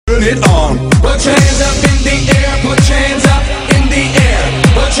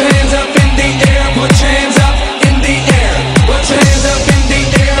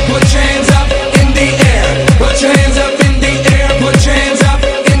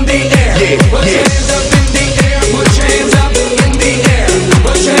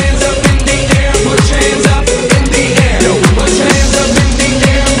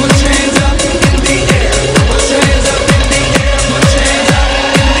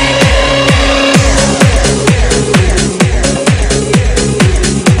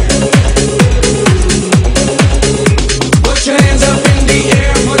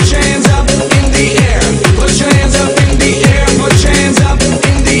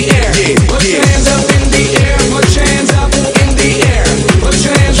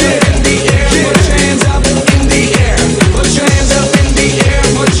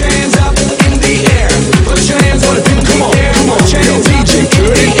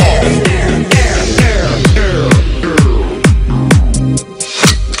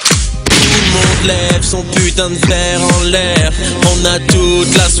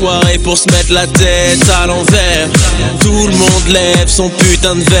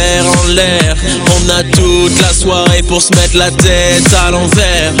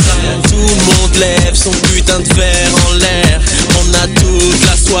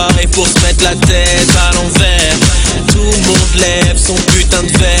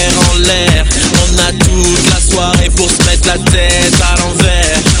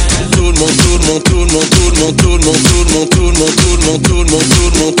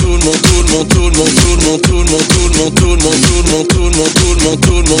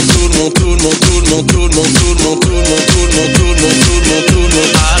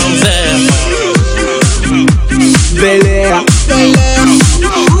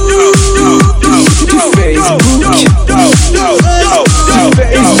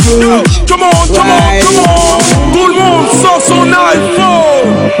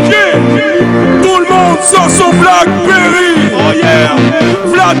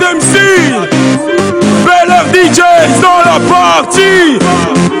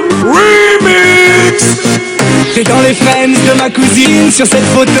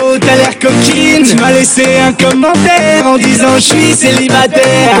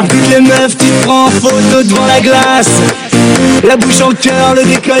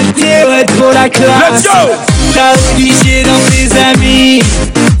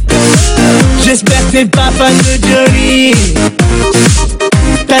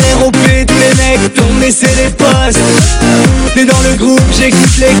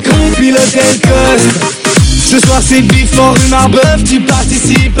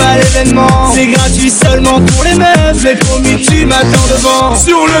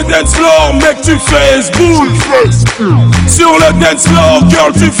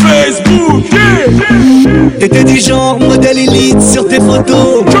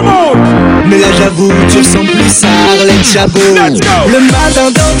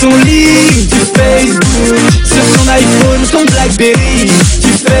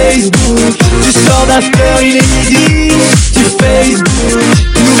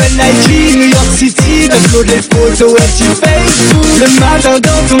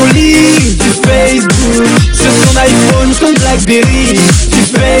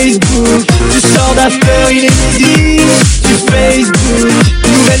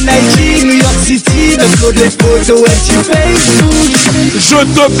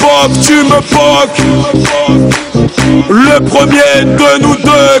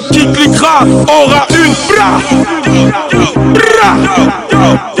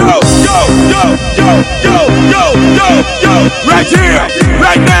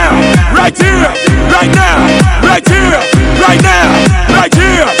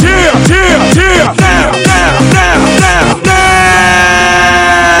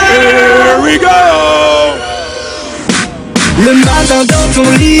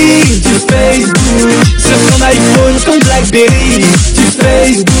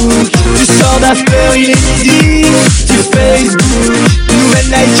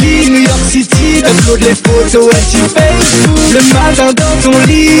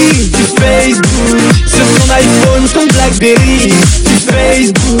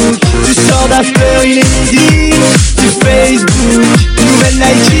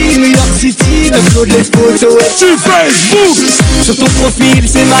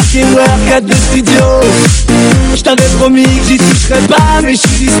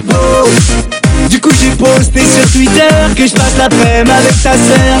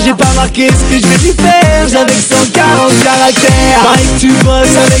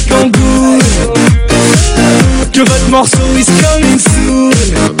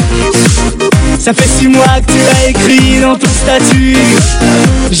Ça fait 6 mois que tu l'as écrit dans ton statut.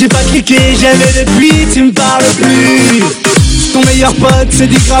 J'ai pas cliqué, jamais depuis, tu me parles plus. Ton meilleur pote c'est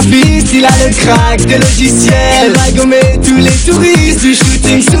du graphiste, il a le crack des logiciels. Il va gommer tous les touristes du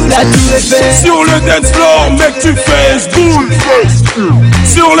shooting sous la tour Eiffel. Sur le dance floor, mec tu fais boule.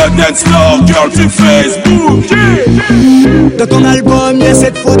 Sur le dance floor, girl tu fais boule. Dans ton album y'a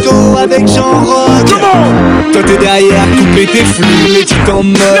cette photo avec Jean Rock. Toi t'es derrière, couper tes flux et tu t'en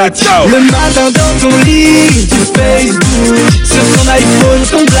moques. Le matin dans ton lit, tu Facebook. Sur ton iPhone,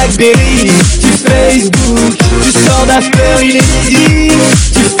 ton Blackberry, tu Facebook. Tu sors d'after, il est midi,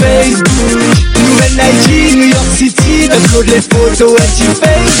 tu Facebook. Nouvelle Nike, New York City, t'upload les photos et tu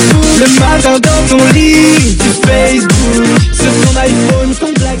Facebook. Le matin dans ton lit, tu Facebook. Sur ton iPhone,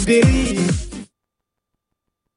 ton Blackberry.